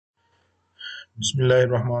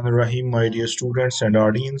Bismillahirrahmanirrahim, my dear students and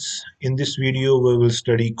audience. In this video, we will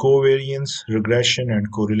study covariance, regression,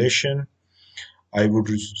 and correlation. I would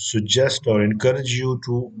suggest or encourage you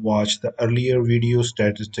to watch the earlier video,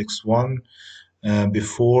 Statistics-1,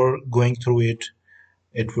 before going through it.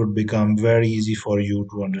 It would become very easy for you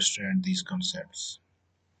to understand these concepts.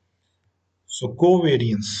 So,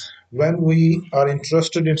 covariance. When we are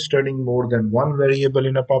interested in studying more than one variable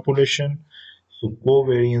in a population, so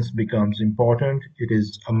covariance becomes important. It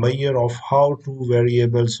is a measure of how two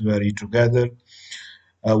variables vary together.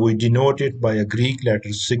 We denote it by a Greek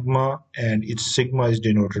letter sigma, and its sigma is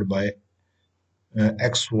denoted by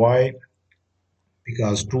xy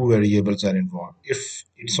because two variables are involved. If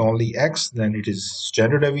it's only x, then it is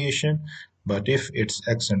standard deviation, but if it's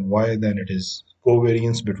x and y, then it is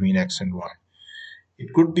covariance between x and y.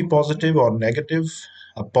 It could be positive or negative.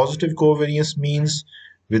 A positive covariance means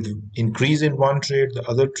with increase in one trait, the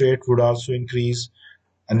other trait would also increase.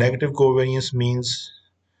 A negative covariance means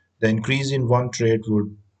the increase in one trait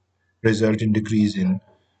would result in decrease in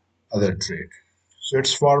other trait. So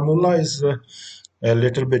its formula is a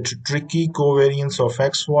little bit tricky. Covariance of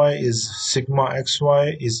xy is sigma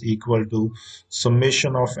xy is equal to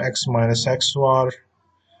summation of x minus x var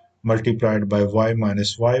multiplied by y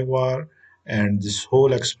minus y var, and this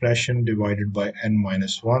whole expression divided by n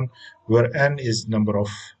minus 1, where n is number of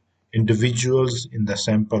individuals in the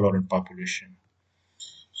sample or in population.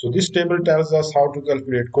 So this table tells us how to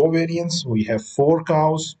calculate covariance. We have 4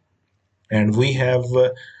 cows, and we have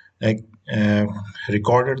like, uh,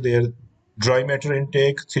 recorded their dry matter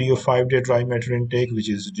intake, 3 or 5 day dry matter intake, which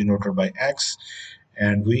is denoted by x,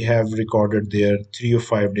 and we have recorded their 3 or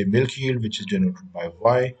 5 day milk yield, which is denoted by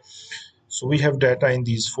y. So we have data in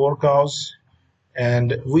these 4 cows,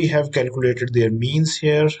 and we have calculated their means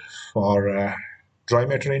here for dry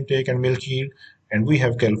matter intake and milk yield, and we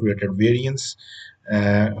have calculated variance.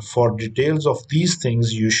 For details of these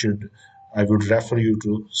things, I would refer you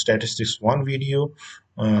to Statistics-1 video,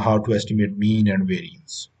 how to estimate mean and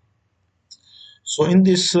variance. So in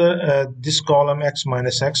this column x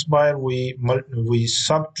minus x bar, we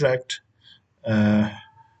subtract uh,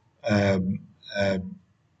 uh, uh,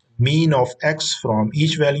 mean of x from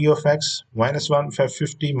each value of x, minus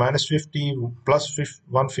 150, minus 50, plus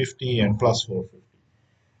 150, and plus 450.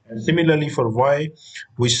 And similarly for y,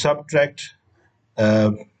 we subtract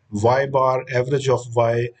uh, y bar, average of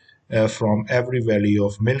y, from every value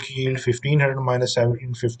of milk yield, 1500 minus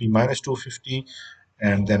 1750 minus 250,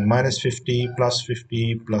 and then minus 50, plus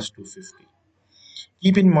 50, plus 250.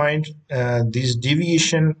 Keep in mind these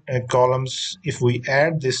deviation columns, if we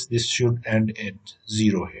add this should end at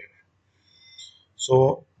 0 here.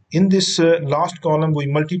 So in this last column, we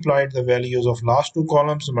multiplied the values of last two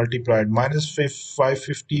columns, multiplied minus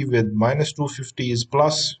 550 with minus 250 is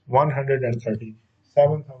plus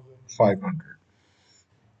 137,500.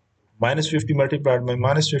 Minus 50 multiplied by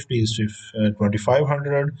minus 50 is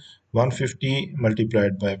 2,500. 150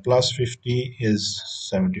 multiplied by plus 50 is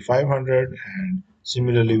 7,500, and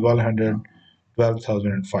similarly 100,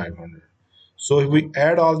 12,500. So if we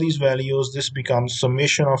add all these values, this becomes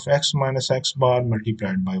summation of x minus x bar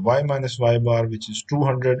multiplied by y minus y bar, which is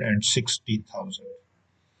 260,000.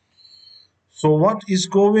 So what is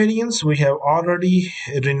covariance? We have already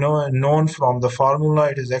known from the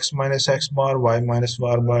formula. It is x minus x bar, y minus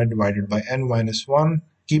y bar divided by n minus 1.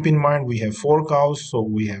 Keep in mind we have 4 cows, so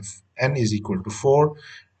we have n is equal to 4.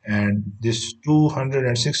 And this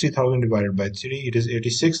 260,000 divided by 3, it is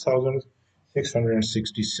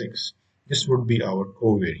 86,666. This would be our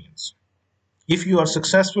covariance. If you are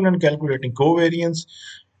successful in calculating covariance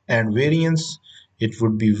and variance, it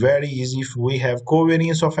would be very easy. If we have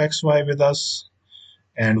covariance of xy with us,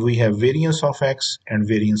 and we have variance of x and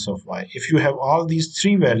variance of y. If you have all these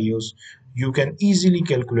three values, you can easily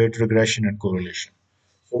calculate regression and correlation.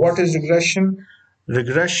 So what is regression?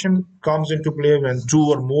 Regression comes into play when two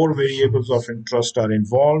or more variables of interest are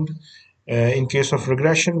involved. In case of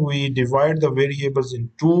regression, we divide the variables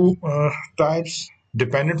in two types.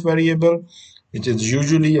 Dependent variable, which is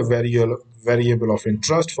usually a variable of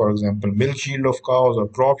interest, for example, milk yield of cows or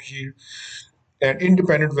crop yield. And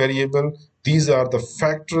independent variable, these are the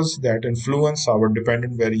factors that influence our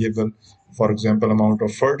dependent variable, for example, amount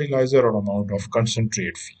of fertilizer or amount of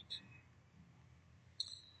concentrate feed.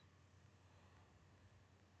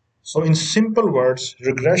 So in simple words,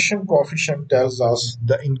 regression coefficient tells us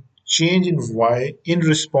the change in y in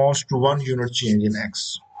response to one unit change in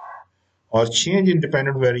x, or change in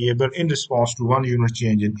dependent variable in response to one unit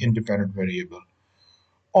change in independent variable,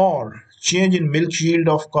 or change in milk yield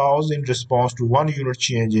of cows in response to one unit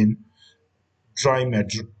change in dry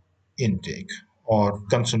matter intake or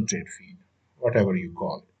concentrate feed. whatever you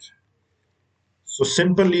call it. So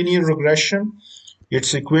simple linear regression,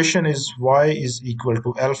 its equation is y is equal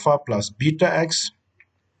to alpha plus beta x.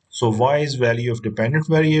 So y is value of dependent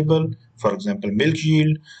variable, for example, milk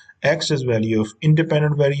yield. X is value of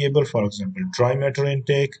independent variable, for example, dry matter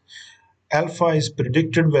intake. Alpha is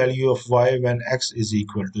predicted value of y when x is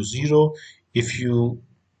equal to 0. If you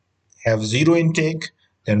have 0 intake,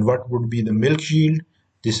 then what would be the milk yield?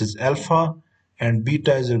 This is alpha, and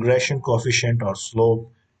beta is regression coefficient or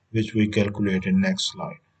slope, which we calculate in next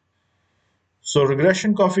slide. So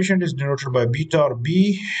regression coefficient is denoted by beta or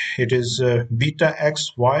B. It is beta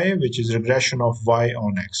xy, which is regression of y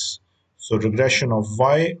on x. So regression of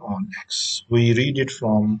y on x. We read it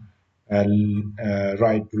from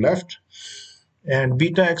right to left. And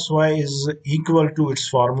beta xy is equal to, its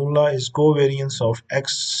formula is covariance of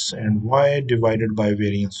x and y divided by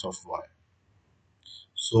variance of y.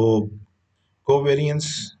 So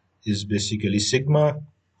covariance is basically sigma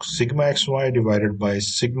xy divided by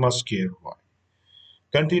sigma square y.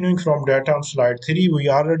 Continuing from data on slide 3, we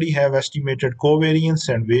already have estimated covariance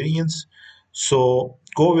and variance. So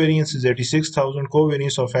covariance is 86,000,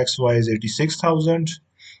 covariance of xy is 86,000,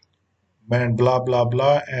 and blah blah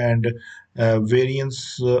blah, and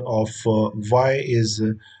variance of y is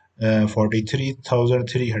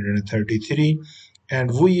 43,333,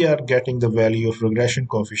 and we are getting the value of regression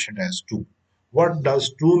coefficient as 2. What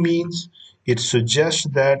does 2 means? It suggests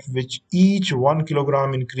that with each 1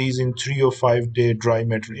 kilogram increase in 3 or 5 day dry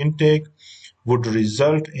matter intake would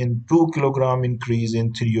result in 2 kilogram increase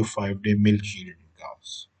in 3 or 5 day milk yield in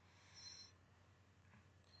cows.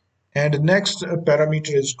 And next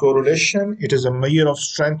parameter is correlation. It is a measure of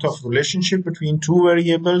strength of relationship between two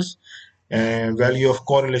variables. And value of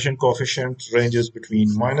correlation coefficient ranges between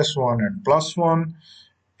 -1 and +1.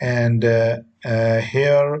 And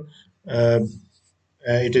here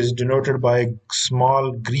it is denoted by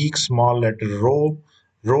small Greek small letter rho.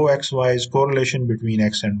 Rho xy is correlation between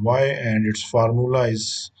x and y, and its formula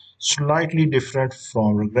is slightly different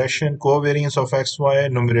from regression. Covariance of xy,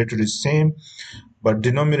 numerator is same, but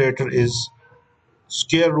denominator is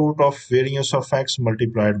square root of variance of x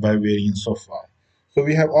multiplied by variance of y. So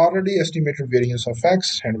we have already estimated variance of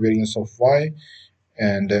x and variance of y,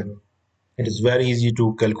 and it is very easy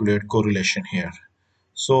to calculate correlation here.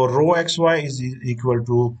 So rho xy is equal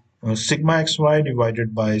to sigma xy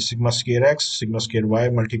divided by sigma square x, sigma square y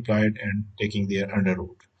multiplied and taking their under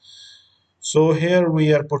root. So here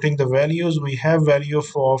we are putting the values. We have value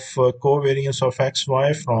of covariance of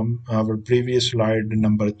xy from our previous slide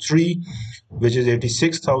number 3, which is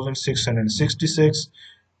 86,666,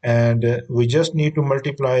 and we just need to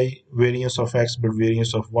multiply variance of x by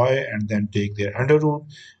variance of y and then take their under root,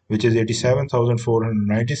 which is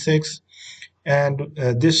 87,496, and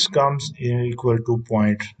this comes equal to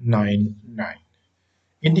 0.99,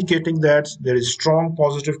 indicating that there is strong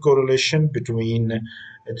positive correlation between a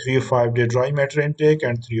 3 or 5 day dry matter intake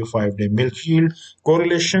and 3 or 5 day milk yield.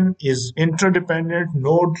 Correlation is interdependent.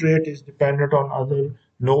 No trait is dependent on other.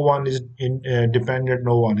 No one is dependent,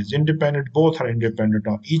 no one is independent. Both are independent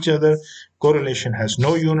of each other. Correlation has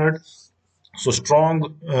no unit. So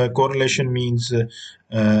strong correlation means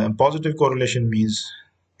positive correlation means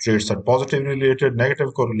traits are positively related.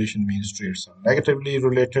 Negative correlation means traits are negatively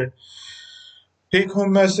related. Take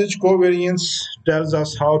home message: covariance tells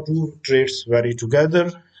us how two traits vary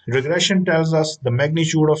together. Regression tells us the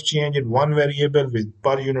magnitude of change in one variable with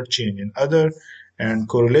per unit change in other. And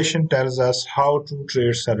correlation tells us how two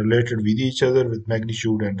traits are related with each other with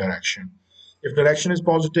magnitude and direction. If direction is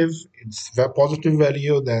positive, it's a positive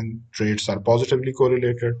value, then traits are positively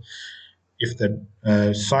correlated. If the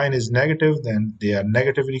sign is negative, then they are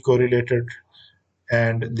negatively correlated,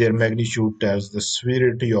 and their magnitude tells the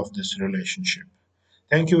severity of this relationship.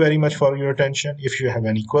 Thank you very much for your attention. If you have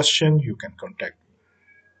any question, you can contact